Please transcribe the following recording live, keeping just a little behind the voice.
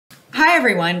Hi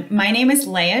everyone, my name is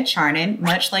Leia Charnin,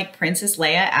 much like Princess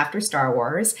Leia after Star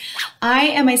Wars. I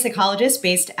am a psychologist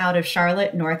based out of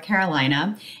Charlotte, North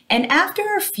Carolina, and after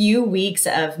a few weeks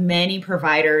of many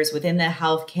providers within the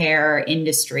healthcare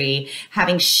industry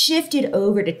having shifted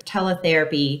over to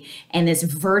teletherapy and this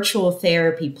virtual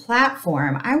therapy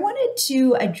platform, I wanted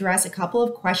to address a couple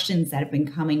of questions that have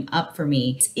been coming up for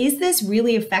me. Is this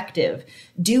really effective?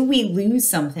 Do we lose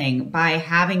something by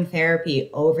having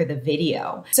therapy over the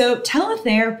video? So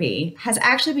teletherapy has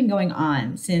actually been going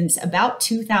on since about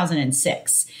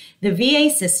 2006. The VA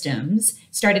systems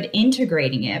started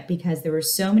integrating it because there were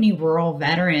so many rural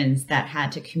veterans that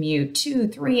had to commute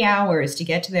 2-3 hours to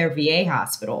get to their VA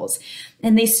hospitals.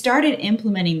 And they started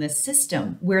implementing the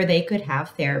system where they could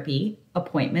have therapy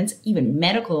appointments, even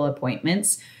medical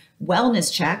appointments,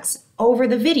 wellness checks over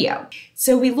the video.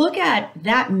 So we look at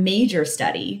that major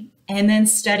study and then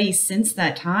studies since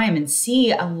that time and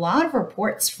see a lot of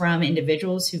reports from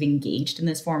individuals who've engaged in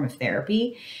this form of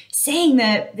therapy saying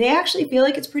that they actually feel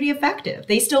like it's pretty effective.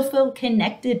 They still feel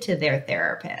connected to their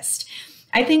therapist.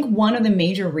 I think one of the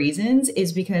major reasons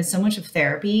is because so much of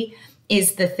therapy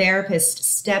is the therapist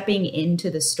stepping into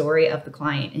the story of the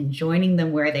client and joining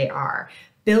them where they are,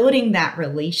 building that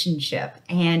relationship.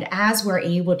 And as we're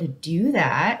able to do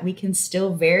that, we can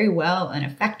still very well and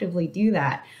effectively do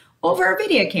that over a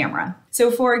video camera. So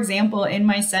for example, in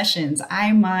my sessions,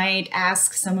 I might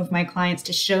ask some of my clients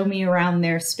to show me around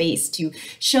their space, to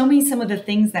show me some of the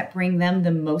things that bring them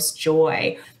the most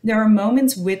joy. There are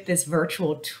moments with this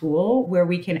virtual tool where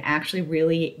we can actually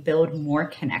really build more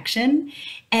connection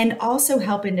and also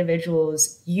help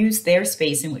individuals use their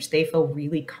space in which they feel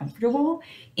really comfortable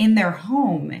in their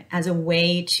home as a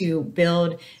way to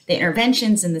build the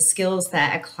interventions and the skills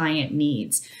that a client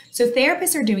needs. So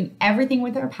therapists are doing everything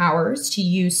with their powers to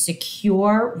use secure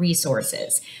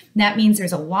resources. That means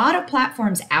there's a lot of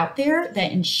platforms out there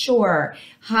that ensure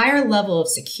higher level of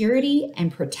security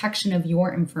and protection of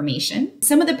your information.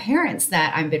 Some of the parents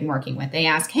that I've been working with, they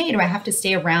ask, hey, do I have to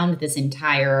stay around this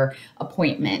entire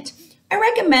appointment? I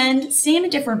recommend stay in a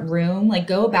different room, like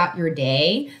go about your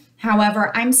day.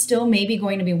 However, I'm still maybe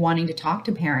going to be wanting to talk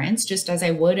to parents just as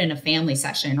I would in a family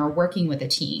session or working with a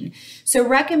teen. So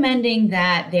recommending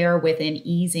that they're within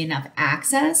easy enough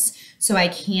access so I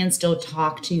can still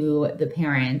talk to the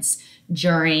parents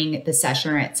during the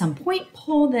session or at some point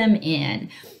pull them in.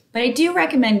 But I do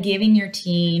recommend giving your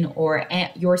teen or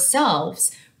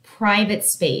yourselves private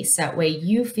space. That way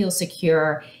you feel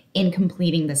secure in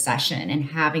completing the session and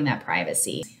having that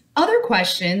privacy. Other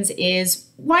questions is,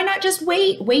 why not just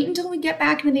wait until we get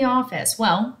back into the office?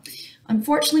 Well,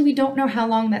 unfortunately, we don't know how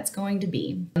long that's going to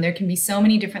be. There can be so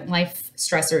many different life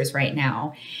stressors right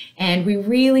now. And we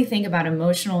really think about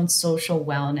emotional and social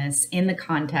wellness in the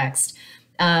context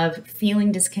of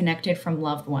feeling disconnected from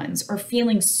loved ones or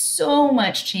feeling so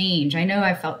much change. I know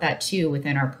I felt that too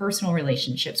within our personal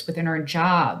relationships, within our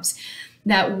jobs,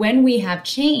 that when we have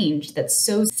change that's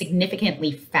so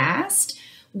significantly fast,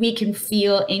 we can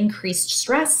feel increased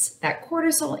stress, that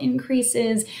cortisol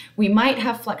increases. We might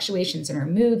have fluctuations in our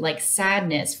mood like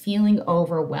sadness, feeling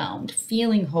overwhelmed,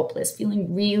 feeling hopeless,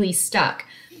 feeling really stuck.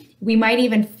 We might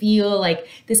even feel like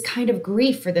this kind of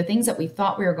grief for the things that we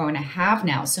thought we were going to have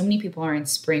now. So many people are in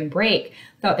spring break,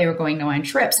 thought they were going to go on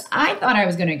trips. I thought I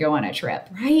was going to go on a trip,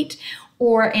 right?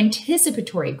 Or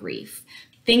anticipatory grief.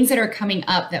 Things that are coming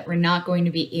up that we're not going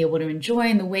to be able to enjoy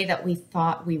in the way that we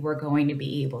thought we were going to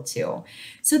be able to.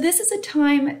 So this is a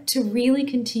time to really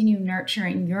continue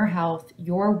nurturing your health,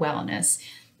 your wellness,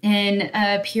 in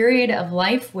a period of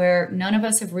life where none of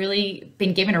us have really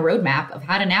been given a roadmap of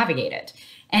how to navigate it.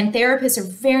 And therapists are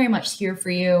very much here for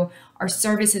you. Our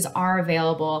services are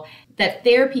available. That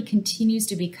therapy continues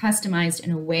to be customized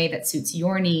in a way that suits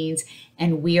your needs,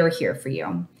 and we are here for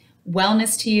you.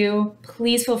 Wellness to you.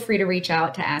 Please feel free to reach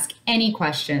out to ask any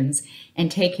questions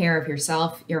and take care of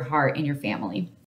yourself, your heart, and your family.